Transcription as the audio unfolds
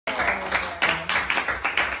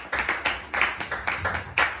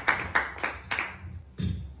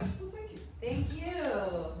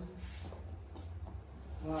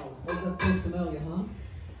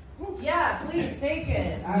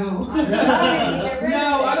No.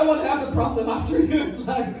 No, I don't want to have the problem after you. It's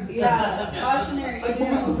like, cautionary. like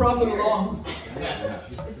moving the problem along.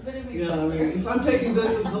 It's been a big Yeah, I mean, if I'm taking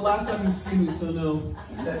this, it's the last time you've seen me, so no.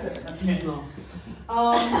 Please no.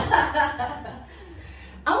 I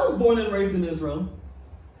was born and raised in Israel.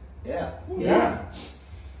 Yeah.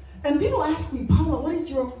 And people ask me, Paula, what is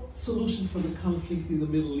your solution for the conflict in the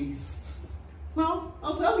Middle East? Well,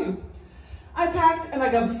 I'll tell you. I packed and I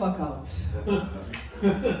got the fuck out.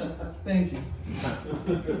 Thank you.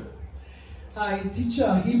 I teach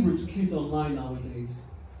Hebrew to kids online nowadays.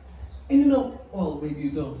 And you know, well, maybe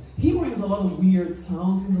you don't. Hebrew has a lot of weird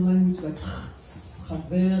sounds in the language, like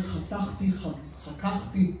chaver, chatachti,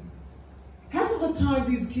 chakachti. Half of the time,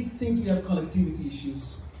 these kids think we have connectivity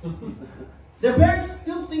issues. Their parents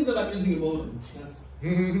still think that I'm using emoticons.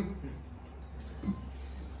 Yes.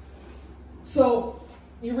 So,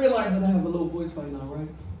 you realize that I have a low voice by now,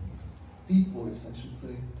 right? Deep voice, I should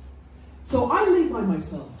say. So I live by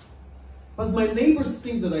myself. But my neighbors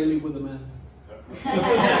think that I live with a man.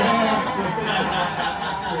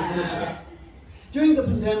 During the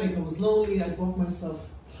pandemic, I was lonely. I bought myself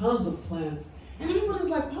tons of plants. And everybody's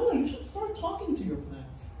like, Paula, you should start talking to your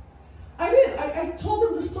plants. I did. I told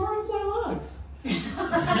them the story of my life.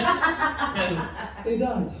 They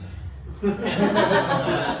died.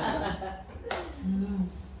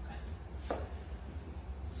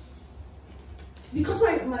 Because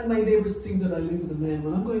my neighbors think that I live with a man,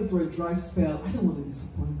 when I'm going through a dry spell, I don't want to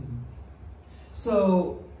disappoint them.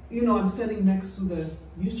 So, you know, I'm standing next to the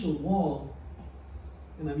mutual wall,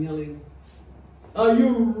 and I'm yelling, "Are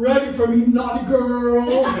you ready for me, naughty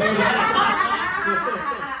girl?"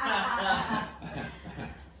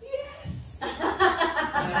 Yes!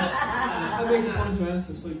 I make a point to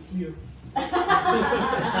answer, so it's clear.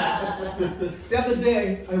 The other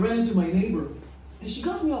day, I ran into my neighbor, and she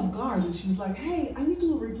got me off guard, and she was like, "Hey, I need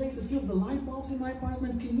to replace a few of the light bulbs in my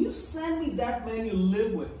apartment. Can you send me that man you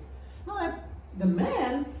live with?" I'm like, "The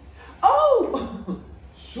man? Oh,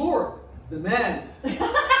 sure, the man."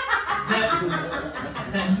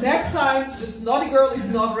 Next time, this naughty girl is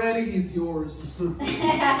not ready, he's yours.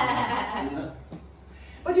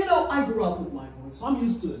 But you know, I grew up with my voice, so I'm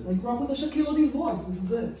used to it. I grew up with a Shaquille O'Neal voice, this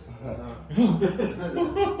is it.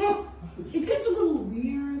 It gets a little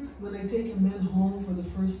weird when I take a man home for the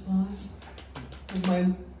first time. Because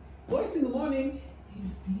my voice in the morning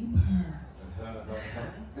is deeper.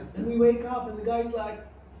 And we wake up and the guy's like,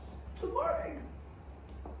 "Good morning."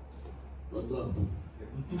 "What's up?"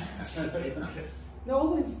 They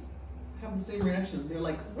always have the same reaction. They're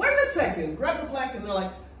like, "Wait a second," grab the blanket, and they're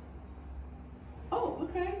like, "Oh,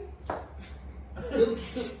 okay." Still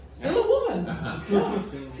a woman. Yeah,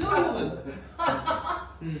 still a woman.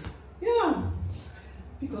 Yeah,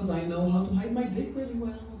 because I know how to hide my dick really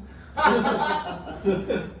well.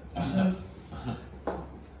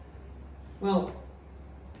 Well,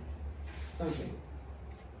 okay.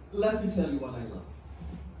 Let me tell you what I love.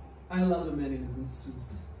 I love a man in a good suit,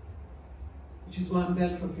 which is why I'm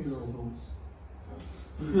bad for funeral homes.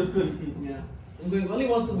 Yeah, I'm going only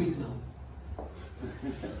once a week now.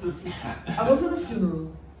 I was at a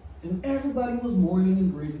funeral, and everybody was mourning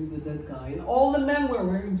and grieving the dead guy, and all the men were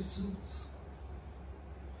wearing suits.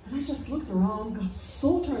 And I just looked around, got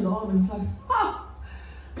so turned on, and was like, "Ha!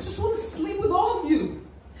 I just want to sleep with all of you."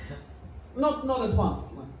 Not at once,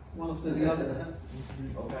 like one after the other.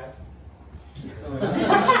 Okay.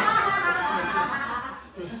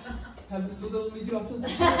 Have a suit meet you after the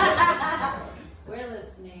We're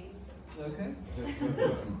listening. Okay.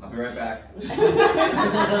 I'll be right back.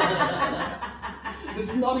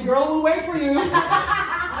 This naughty girl will wait for you.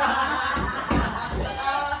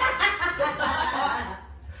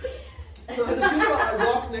 So at the funeral, I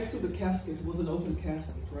walked next to the casket. It was an open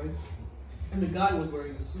casket, right? And the guy was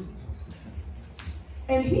wearing a suit.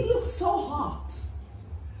 And he looked so hot.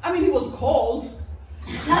 I mean, he was cold,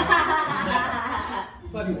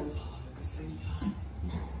 but he was hot at the same time.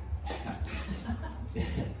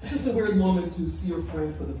 It's just a weird moment to see your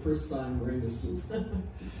friend for the first time wearing a suit.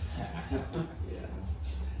 Yeah.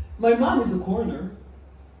 My mom is a coroner.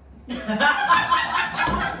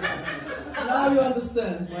 Now you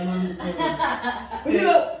understand. My mom is a coroner. But you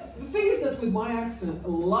know, the thing is that with my accent, a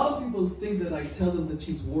lot of people think that I tell them that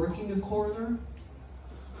she's working a coroner.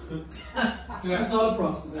 She's not a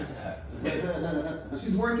prostitute.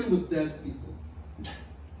 She's working with dead people.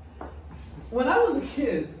 When I was a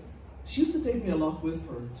kid, she used to take me a lot with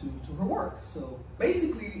her to her work. So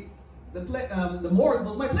basically, the morgue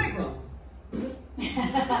was my playground.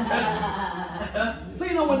 So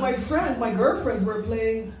you know, when my girlfriends were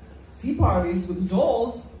playing tea parties with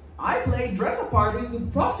dolls, I played dress-up parties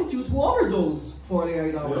with prostitutes who overdosed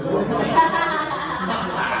 48 hours.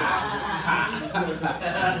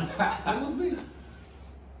 That was me.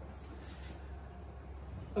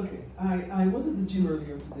 Okay, I was at the gym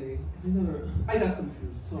earlier today. I got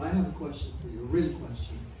confused, so I have a question for you, a real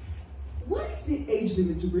question. What is the age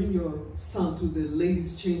limit to bring your son to the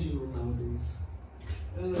ladies' changing room nowadays?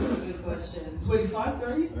 Ooh, good question. 25,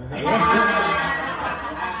 30?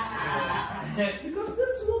 Because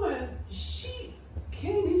this woman, she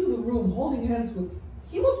came into the room holding hands with,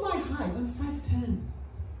 he was my height, I'm 5'10".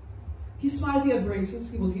 He smiled, he had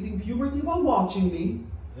braces, he was hitting puberty while watching me.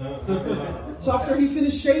 So after he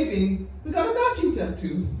finished shaving, we got a matching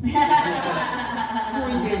tattoo. We're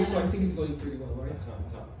engaged, so I think it's going pretty well, right?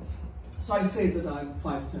 So I say that I'm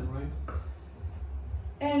 5'10", right?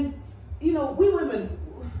 And, you know, we women,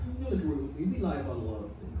 you'll agree with me, we lie about a lot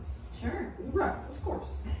of things. Sure. Right, of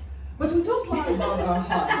course. But we don't lie about our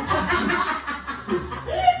height.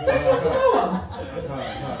 Takes one to know one.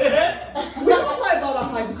 We don't lie about our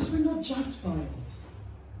height because we're not judged by it.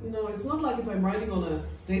 You know, it's not like if I'm writing on a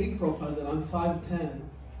dating profile that I'm 5'10",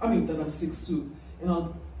 I mean that I'm 6'2", and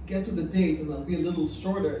I'll get to the date and I'll be a little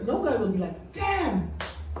shorter. No guy will be like, damn,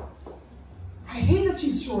 I hate that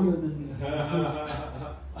she's shorter than me.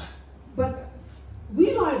 But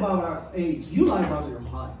we lie about our age, you lie about your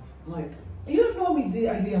height. Like, you have no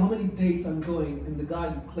idea how many dates I'm going, and the guy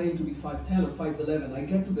who claimed to be 5'10" or 5'11", I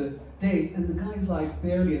get to the date and the guy's like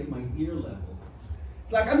barely at my ear level.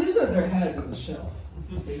 It's like I'm using their heads on the shelf.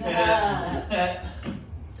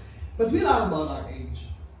 But we lie about our age,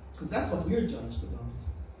 because that's what we're judged about.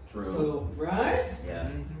 True. So, right? Yeah.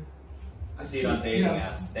 I see it on dating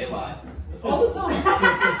apps. They lie. All the time.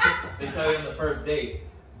 They tell you on the first date.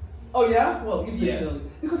 Oh yeah? Well, if they Yeah. tell you.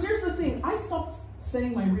 Because here's the thing, I stopped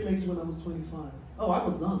saying my real age when I was 25. Oh, I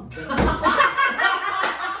was done.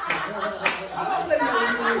 I'm not saying my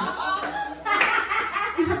real age.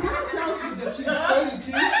 If a girl tells you that she's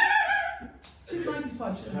 32, she's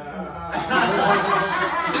 95. She's 95.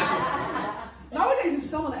 Nowadays, if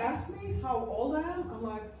someone asks me how old I am, I'm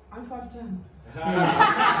like, I'm 5'10".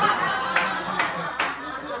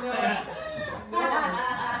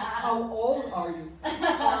 How old are you?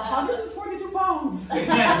 142 pounds.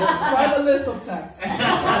 Private list of facts.